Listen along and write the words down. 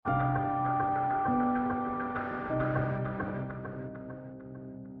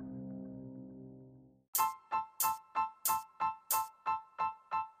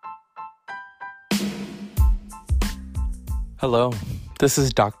Hello, this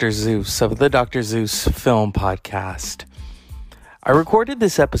is Dr. Zeus of the Dr. Zeus Film Podcast. I recorded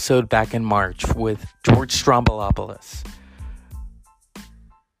this episode back in March with George Stroumboulopoulos,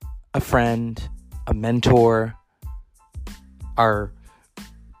 a friend, a mentor, our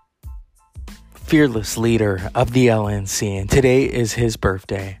fearless leader of the LNC, and today is his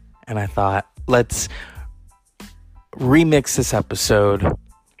birthday, and I thought, let's remix this episode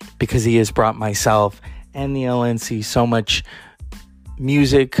because he has brought myself and the LNC so much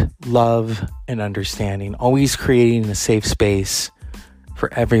music, love, and understanding, always creating a safe space for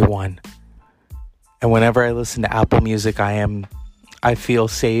everyone. And whenever I listen to Apple Music, I feel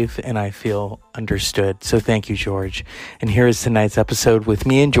safe and I feel understood. So thank you, George. And here is tonight's episode with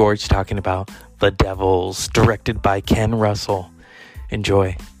me and George talking about The Devils, directed by Ken Russell.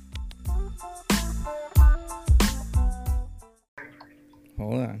 Enjoy.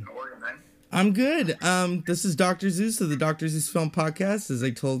 Hold on. I'm good. This is Dr. Zeus of the Dr. Zeus Film Podcast. As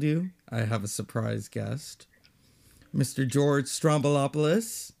I told you, I have a surprise guest, Mr. George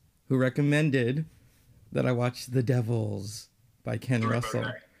Stroumboulopoulos, who recommended that I watch The Devils by Ken Russell.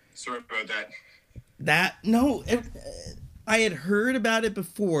 Sorry about that. I had heard about it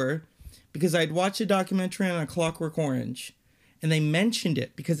before because I'd watched a documentary on A Clockwork Orange, and they mentioned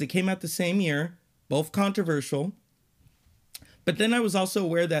it because it came out the same year, both controversial. But then I was also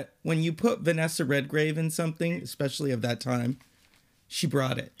aware that when you put Vanessa Redgrave in something, especially of that time, she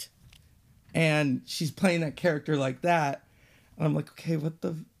brought it. And she's playing that character like that. And I'm like, okay,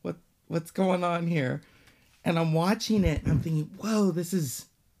 what's going on here? And I'm watching it and I'm thinking, whoa, this is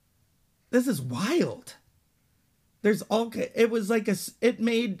wild. I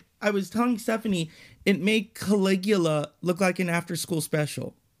was telling Stephanie, it made Caligula look like an after-school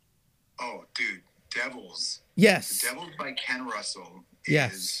special. Oh, dude, Devils. Yes. The Devils by Ken Russell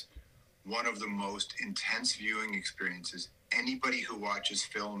is one of the most intense viewing experiences anybody who watches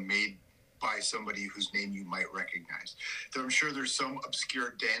film made by somebody whose name you might recognize. I'm sure there's some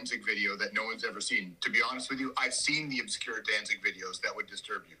obscure Danzig video that no one's ever seen. To be honest with you, I've seen the obscure Danzig videos that would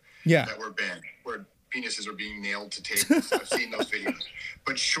disturb you. Yeah. That were banned, where penises are being nailed to tables. I've seen those videos.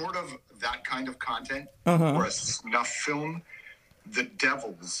 But short of that kind of content, or a snuff film, The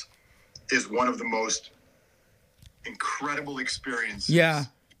Devils is one of the most incredible experiences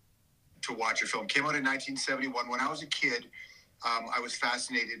to watch a film. Came out in 1971. When I was a kid, I was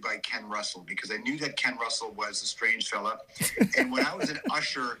fascinated by Ken Russell because I knew that Ken Russell was a strange fella. And when I was an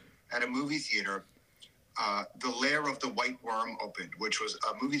usher at a movie theater, The Lair of the White Worm opened, which was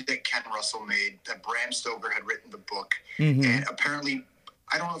a movie that Ken Russell made, that Bram Stoker had written the book. And apparently,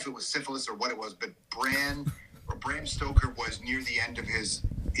 I don't know if it was syphilis or what it was, but Bram Stoker was near the end of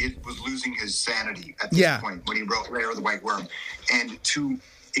was losing his sanity at this point when he wrote Lair of the White Worm. And to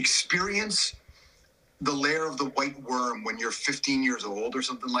experience The Lair of the White Worm when you're 15 years old or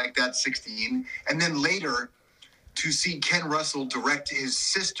something like that, 16, and then later to see Ken Russell direct his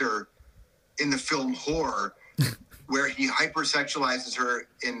sister in the film Whore, where he hypersexualizes her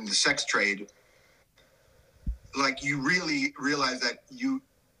in the sex trade, like you really realize that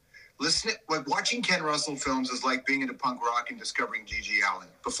watching Ken Russell films is like being into punk rock and discovering G.G. Allin.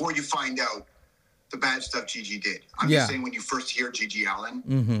 Before you find out the bad stuff G.G. did. I'm just saying when you first hear G.G.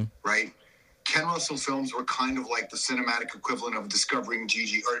 Allin, right? Ken Russell films were kind of like the cinematic equivalent of discovering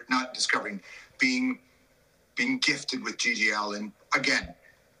G.G. or not discovering, being gifted with G.G. Allin. Again,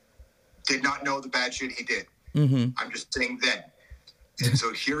 did not know the bad shit he did. I'm just saying then. And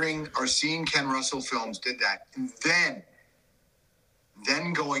so seeing Ken Russell films did that. And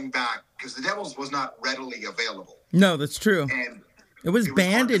then going back, because The Devils was not readily available. No, that's true. And it was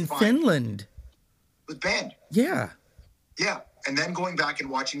banned in Finland. It was banned. Yeah. Yeah. And then going back and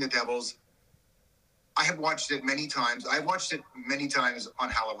watching The Devils, I have watched it many times. I watched it many times on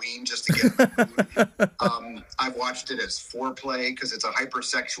Halloween just to get in the mood. I've watched it as foreplay because it's a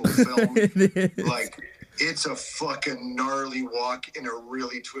hypersexual film. It is. Like, it's a fucking gnarly walk in a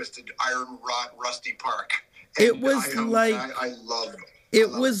really twisted iron rod rusty park. And it was I love it. It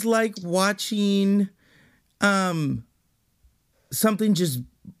was like watching something just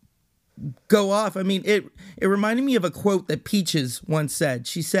go off. I mean, it reminded me of a quote that Peaches once said.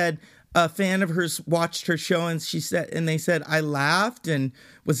 She said a fan of hers watched her show and they said, I laughed and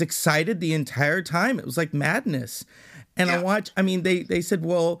was excited the entire time. It was like madness. And they said,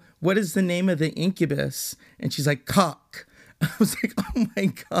 well, what is the name of the incubus? And she's like, cock. I was like, oh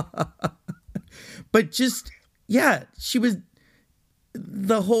my God. But she was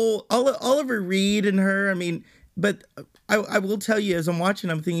the whole Oliver Reed and her. I mean, but I will tell you, as I'm watching,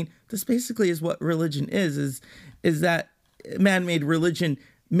 I'm thinking this basically is what religion is that man-made religion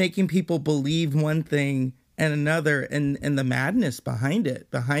making people believe one thing and another, and the madness behind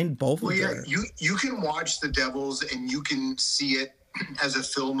both of them. You can watch The Devils and you can see it as a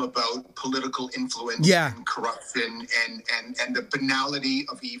film about political influence and corruption and the banality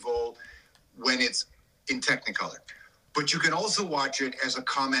of evil when it's in Technicolor. But you can also watch it as a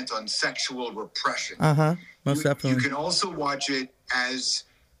comment on sexual repression. Most definitely. You can also watch it as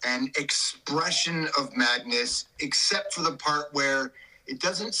an expression of madness, except for the part where it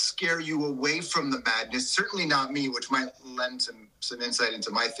doesn't scare you away from the madness. Certainly not me, which might lend some insight into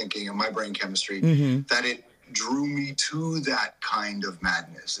my thinking and my brain chemistry, that it drew me to that kind of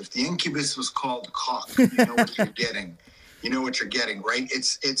madness. If the incubus was called cock, you know what you're getting. You know what you're getting, right?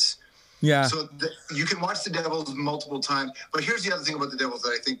 It's yeah. So you can watch The Devils multiple times. But here's the other thing about The Devils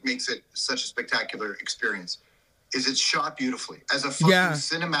that I think makes it such a spectacular experience, is it's shot beautifully. As a fucking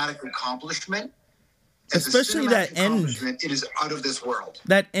cinematic accomplishment, especially that end, it is out of this world.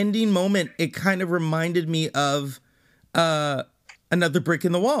 That ending moment, it kind of reminded me of Another Brick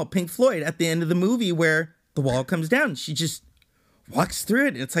in the Wall, Pink Floyd, at the end of the movie where the wall comes down. She just walks through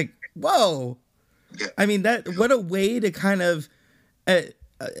it. It's like, whoa. Yeah. I mean, what a way to kind of...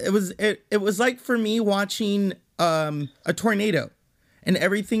 it was like for me watching a tornado, and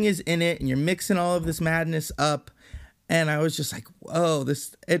everything is in it, and you're mixing all of this madness up, and I was just like, whoa,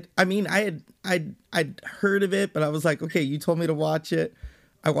 I'd heard of it, but I was like, okay, you told me to watch it.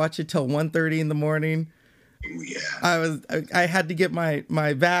 I watched it till 1:30 in the morning. Yeah. I had to get my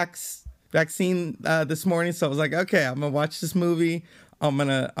vaccine this morning, so I was like, okay, I'm gonna watch this movie. I'm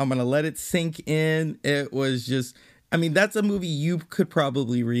gonna let it sink in. It was just, I mean, that's a movie you could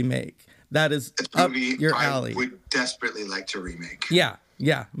probably remake. That is up your alley. I would desperately like to remake. Yeah,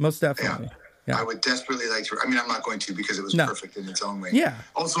 most definitely. Yeah. I would desperately like to. I mean, I'm not going to because it was perfect in its own way. Yeah.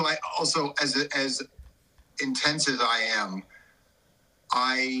 Also, as intense as I am,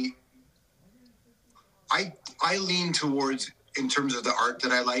 I lean towards, in terms of the art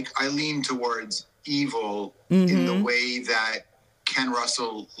that I like, I lean towards evil in the way that Ken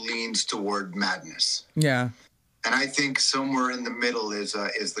Russell leans toward madness. Yeah. And I think somewhere in the middle is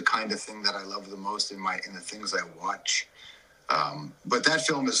the kind of thing that I love the most in the things I watch. But that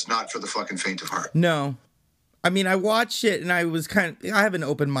film is not for the fucking faint of heart. No. I mean, I watched it and I have an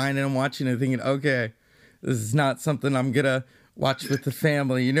open mind, and I'm watching it thinking, okay, this is not something I'm going to watch with the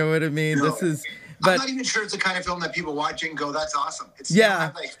family. You know what I mean? No. But I'm not even sure it's the kind of film that people watch and go, that's awesome. It's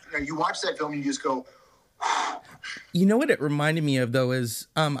you watch that film and you just go... You know what it reminded me of, though, is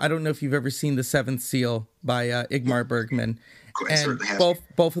I don't know if you've ever seen The Seventh Seal by Ingmar Bergman. And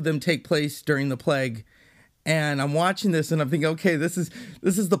both of them take place during the plague. And I'm watching this and I'm thinking, okay, this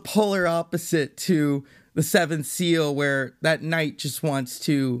is the polar opposite to The Seventh Seal, where that knight just wants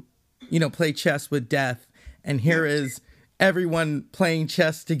to, play chess with death. And here is everyone playing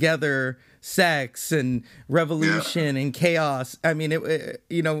chess together, sex and revolution and chaos. I mean,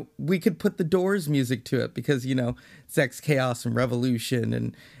 we could put the Doors music to it because, sex, chaos, and revolution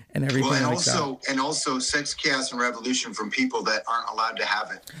and everything that. And also sex, chaos, and revolution from people that aren't allowed to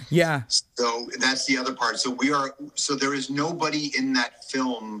have it. Yeah. So that's the other part. So there is nobody in that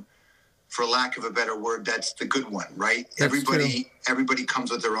film, for lack of a better word, that's the good one, right? Everybody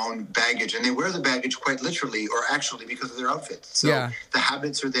comes with their own baggage, and they wear the baggage quite literally, or actually because of their outfits. So the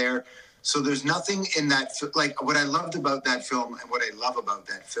habits are there. So there's nothing in that, like what I loved about that film and what I love about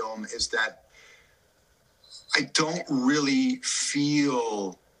that film is that I don't really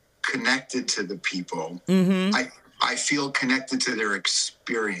feel connected to the people. I feel connected to their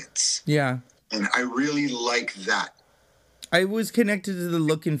experience. Yeah. And I really like that. I was connected to the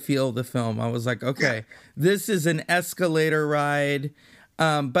look and feel of the film. I was like, okay, this is an escalator ride.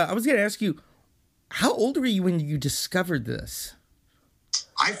 But I was going to ask you, how old were you when you discovered this?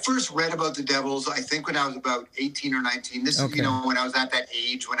 I first read about The Devils, I think, when I was about 18 or 19. This is, when I was at that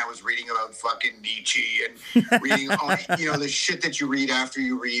age when I was reading about fucking Nietzsche and reading, all, the shit that you read after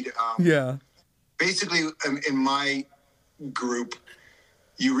you read. Basically, in my group,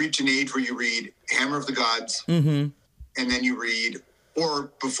 you reach an age where you read Hammer of the Gods, and then you read,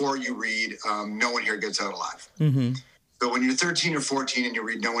 or before you read, No One Here Gets Out Alive. So when you're 13 or 14 and you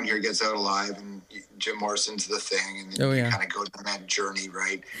read No One Here Gets Out Alive and Jim Morrison's The Thing, and then you kind of go down that journey,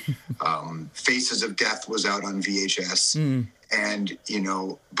 right? Faces of Death was out on VHS. And,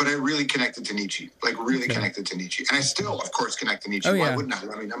 but I really connected to Nietzsche, connected to Nietzsche. And I still, of course, connect to Nietzsche. Why wouldn't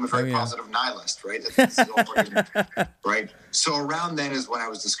I? I mean, I'm a very positive nihilist, right? This is all fucking, right? So around then is when I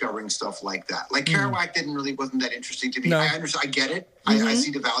was discovering stuff like that. Like Kerouac wasn't that interesting to me. No. I understand, I get it. I see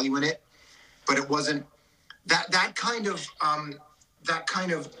the value in it, but it wasn't that kind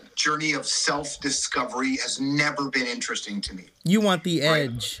of journey of self-discovery has never been interesting to me. You want the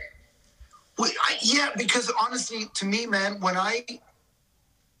edge. Yeah, because honestly, to me, man, when I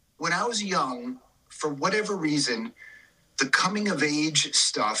was young, for whatever reason, the coming of age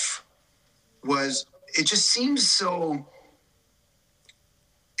stuff it just seems so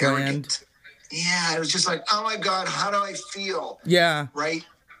arrogant. Yeah, it was just like, oh my God, how do I feel? Yeah. Right?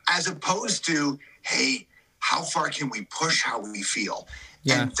 As opposed to, hey, how far can we push how we feel?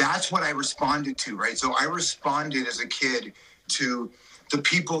 Yeah. And that's what I responded to, right? So I responded as a kid to the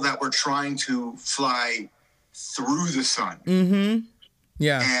people that were trying to fly through the sun. Mm-hmm.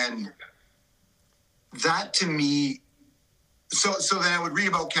 Yeah. And that to me, so then I would read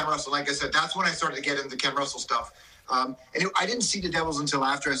about Ken Russell. Like I said, that's when I started to get into Ken Russell stuff. I didn't see The Devils until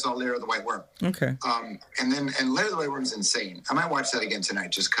after I saw Lair of the White Worm. Okay. And Lair of the White Worm is insane. I might watch that again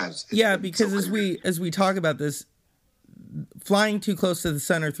tonight just because. Yeah, because as we talk about this, flying too close to the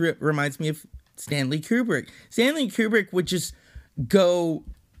sun or through it reminds me of Stanley Kubrick. Stanley Kubrick would just go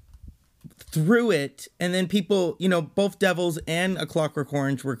through it, and then people, both Devils and A Clockwork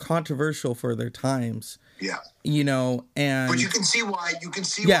Orange were controversial for their times. Yeah. And but you can see why. You can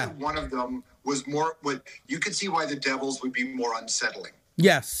see why one of them was more. You can see why the Devils would be more unsettling.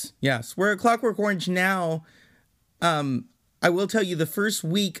 Yes. Where A Clockwork Orange now, I will tell you, the first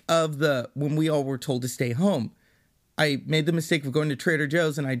week of when we all were told to stay home, I made the mistake of going to Trader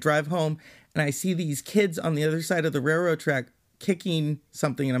Joe's, and I drive home and I see these kids on the other side of the railroad track kicking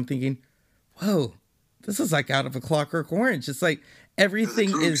something, and I'm thinking, whoa, this is like out of A Clockwork Orange. It's like everything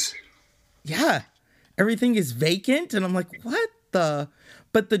is vacant, and I'm like, what the?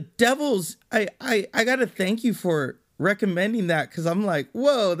 But the Devils, I gotta thank you for recommending that, because I'm like,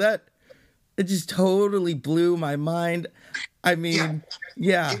 whoa, it just totally blew my mind. I mean,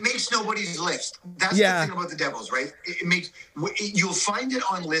 yeah. It makes nobody's list. That's the thing about the Devils, right? You'll find it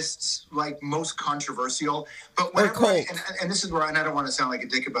on lists like most controversial, but whenever and this is where, and I don't want to sound like a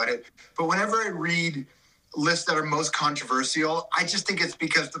dick about it, but whenever I read lists that are most controversial, I just think it's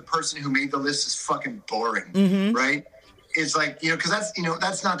because the person who made the list is fucking boring, right? It's like, because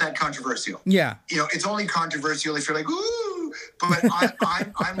that's not that controversial. Yeah. It's only controversial if you're like, ooh, but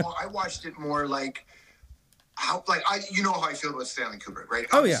I watched it more like, how I feel about Stanley Kubrick, right?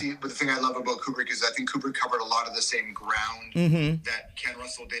 Obviously, but the thing I love about Kubrick is I think Kubrick covered a lot of the same ground that Ken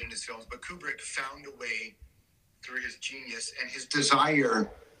Russell did in his films, but Kubrick found a way through his genius and his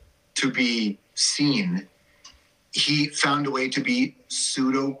desire to be seen. He found a way to be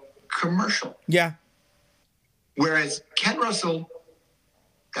pseudo-commercial. Yeah. Whereas Ken Russell,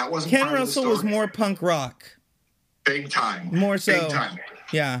 that wasn't Ken Russell was more punk rock. Big time. More so. Big time.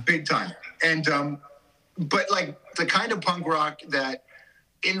 Yeah. Big time. And, but like the kind of punk rock that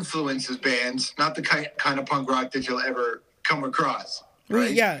influences bands, not the kind of punk rock that you'll ever come across. Right?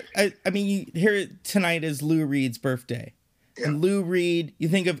 Well, yeah. I mean, here tonight is Lou Reed's birthday. Yeah. And Lou Reed, you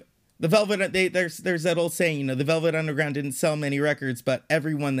think of the Velvet, there's that old saying, the Velvet Underground didn't sell many records, but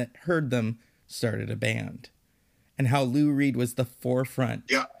everyone that heard them started a band. And how Lou Reed was the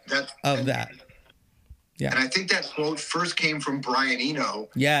forefront of that. Yeah. And I think that quote first came from Brian Eno,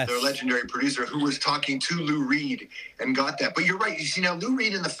 their legendary producer, who was talking to Lou Reed and got that. But you're right. You see, now Lou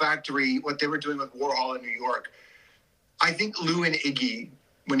Reed and the Factory, what they were doing with Warhol in New York, I think Lou and Iggy,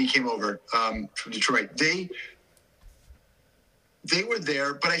 when he came over from Detroit, they were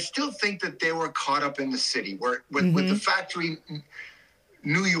there, but I still think that they were caught up in the city, where with the Factory,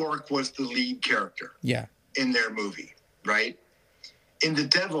 New York was the lead character in their movie, right? In The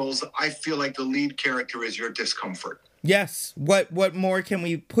Devils, I feel like the lead character is your discomfort. Yes. What more can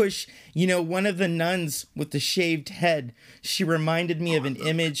we push? One of the nuns with the shaved head, she reminded me of an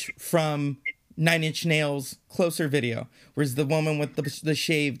image from Nine Inch Nails' Closer video, where's the woman with the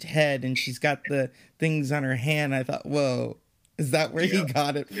shaved head, and she's got the things on her hand. I thought, whoa, is that where he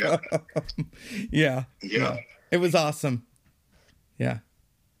got it from? Yeah. It was awesome. Yeah.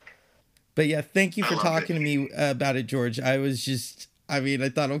 But yeah, thank you for talking to me about it, George. I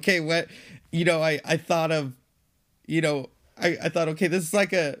thought, okay, what, I thought of, I thought, okay, this is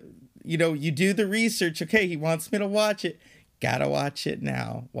like you do the research. Okay, he wants me to watch it. Gotta watch it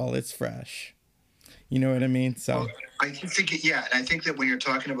now while it's fresh. You know what I mean? So well, I think, and I think that when you're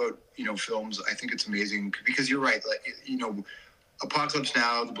talking about, films, I think it's amazing because you're right. Like, Apocalypse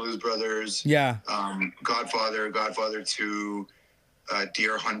Now, The Blues Brothers, Godfather 2,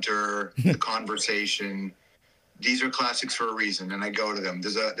 Deer Hunter, The Conversation. These are classics for a reason, and I go to them.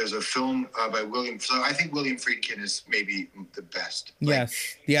 There's a film by William. So I think William Friedkin is maybe the best.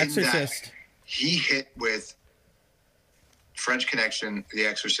 Yes, The Exorcist. He hit with French Connection, The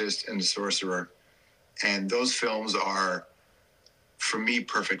Exorcist, and The Sorcerer, and those films are, for me,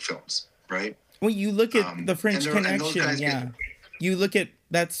 perfect films. Right? Well, you look at the French Connection. You look at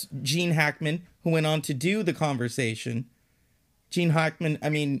that's Gene Hackman, who went on to do The Conversation. Gene Hackman, I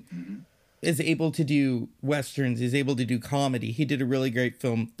mean, is able to do westerns, is able to do comedy. He did a really great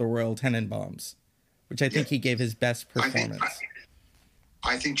film, The Royal Tenenbaums, which I think he gave his best performance.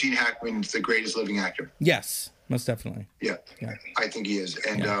 I think Gene Hackman's the greatest living actor. Yes, most definitely. Yeah. I think he is.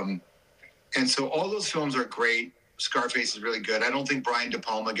 And so all those films are great. Scarface is really good. I don't think Brian De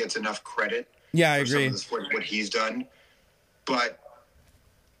Palma gets enough credit. Yeah, I agree. For what he's done. But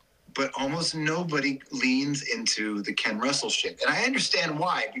almost nobody leans into the Ken Russell shit. And I understand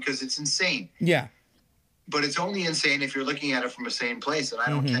why, because it's insane. Yeah. But it's only insane if you're looking at it from the same place. And I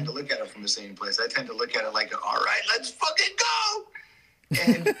don't tend to look at it from the same place. I tend to look at it like, all right, let's fucking go.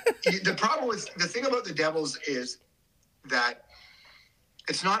 And the thing about The Devils is that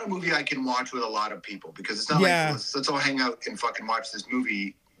it's not a movie I can watch with a lot of people, because it's not like, let's all hang out and fucking watch this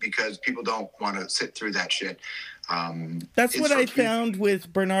movie, because people don't want to sit through that shit. That's what I found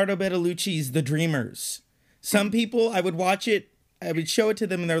with Bernardo Bertolucci's The Dreamers. Some people, I would watch it, I would show it to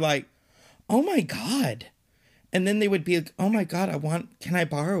them, and they're like, oh my God. And then they would be like, oh my God, can I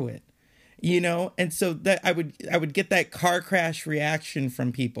borrow it? You know? And so that I would get that car crash reaction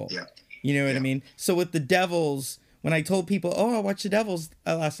from people. Yeah. You know what I mean? So with The Devils, when I told people, oh, I watched The Devils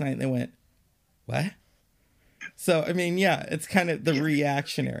last night, they went, what? So, I mean, yeah, it's kind of the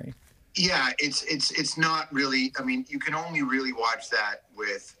reactionary. Yeah, it's not really, I mean, you can only really watch that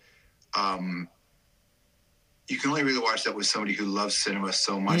with, somebody who loves cinema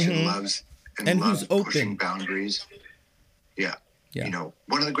so much and loves who's open. Pushing boundaries. Yeah. You know,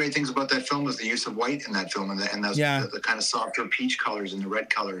 one of the great things about that film was the use of white in that film, and the kind of softer peach colors and the red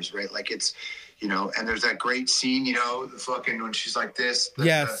colors, right? Like it's, you know, and there's that great scene, you know, the fucking, when she's like this, you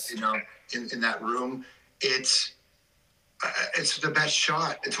know, in that room, it's the best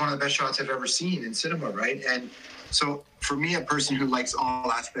shot. It's one of the best shots I've ever seen in cinema, right? And so for me, a person who likes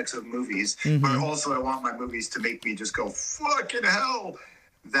all aspects of movies, but also I want my movies to make me just go, fucking hell.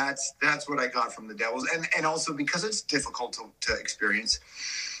 That's what I got from The Devils. And also because it's difficult to experience,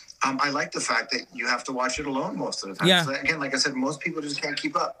 I like the fact that you have to watch it alone most of the time. Yeah. So again, like I said, most people just can't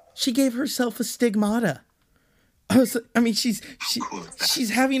keep up. She gave herself a stigmata. She's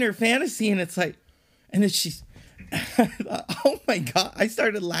having her fantasy, and it's like, and then she's, oh my God, I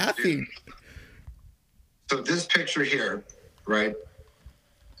started laughing. So this picture here, right?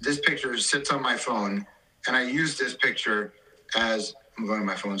 This picture sits on my phone, and I use this picture as, I'm going to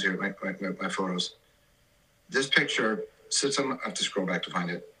my phones here, my photos. This picture sits on, I have to scroll back to find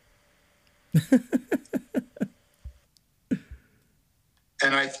it.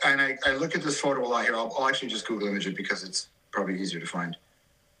 And I look at this photo a lot here. I'll actually just Google image it because it's probably easier to find.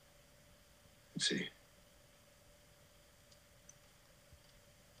 Let's see.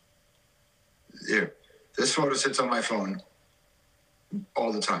 Here. This photo sits on my phone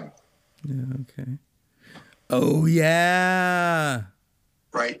all the time. Yeah, okay. Oh, yeah.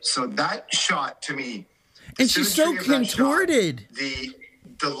 Right? So that shot to me... And she's so contorted. Shot,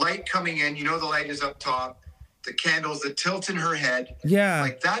 the light coming in, you know the light is up top. The candles, the tilt in her head. Yeah.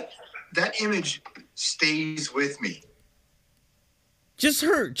 Like that image stays with me. Just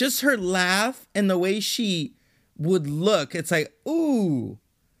her laugh and the way she would look. It's like, ooh.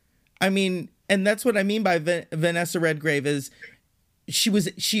 I mean, and that's what I mean by Vanessa Redgrave is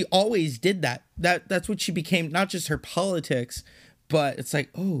she always did that. That's what she became, not just her politics, but it's like,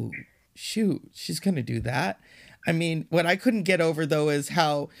 oh, shoot, she's going to do that. I mean, what I couldn't get over, though, is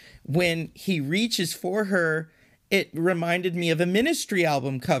how when he reaches for her, it reminded me of a Ministry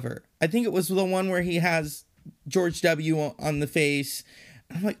album cover. I think it was the one where he has George W. on the face.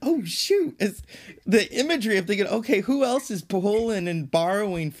 I'm like, oh, shoot. It's the imagery of thinking, okay, who else is pulling and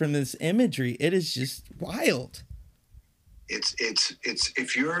borrowing from this imagery? It is just wild. It's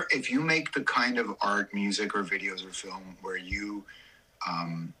if you make the kind of art, music, or videos or film where you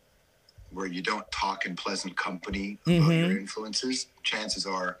don't talk in pleasant company about your influences, chances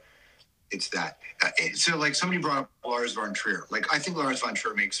are it's that. So like somebody brought up Lars von Trier. Like I think Lars von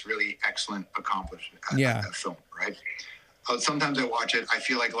Trier makes really excellent accomplishment at film, right? Sometimes I watch it, I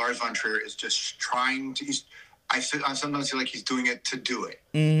feel like Lars von Trier is just trying to, I sometimes feel like he's doing it to do it.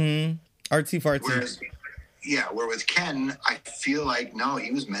 Artsy fartsy. Where with Ken, I feel like, no,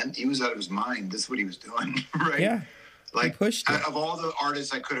 he was out of his mind. This is what he was doing, right? Yeah. Like, of all the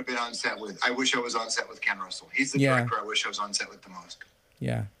artists I could have been on set with, I wish I was on set with Ken Russell. He's the director I wish I was on set with the most.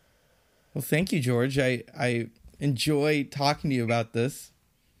 Yeah. Well, thank you, George. I enjoy talking to you about this.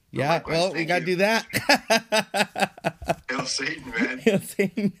 Yeah, well, we got to do that. Hail Satan, man. Hail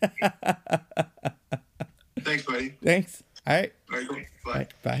Satan. Thanks, buddy. Thanks. All right. All right, cool. Bye. All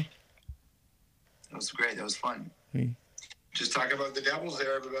right, bye. That was great. That was fun. Just talking about the Devils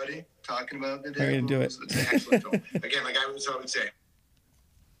there, everybody. Talking about the We're Devils. gonna do it. It's an excellent film. Again, like I would say.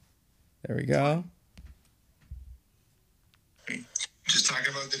 There we go. Just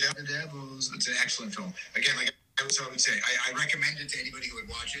talking about the Devils. It's an excellent film. Again, like I would say, I recommend it to anybody who would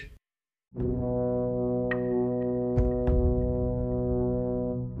watch it.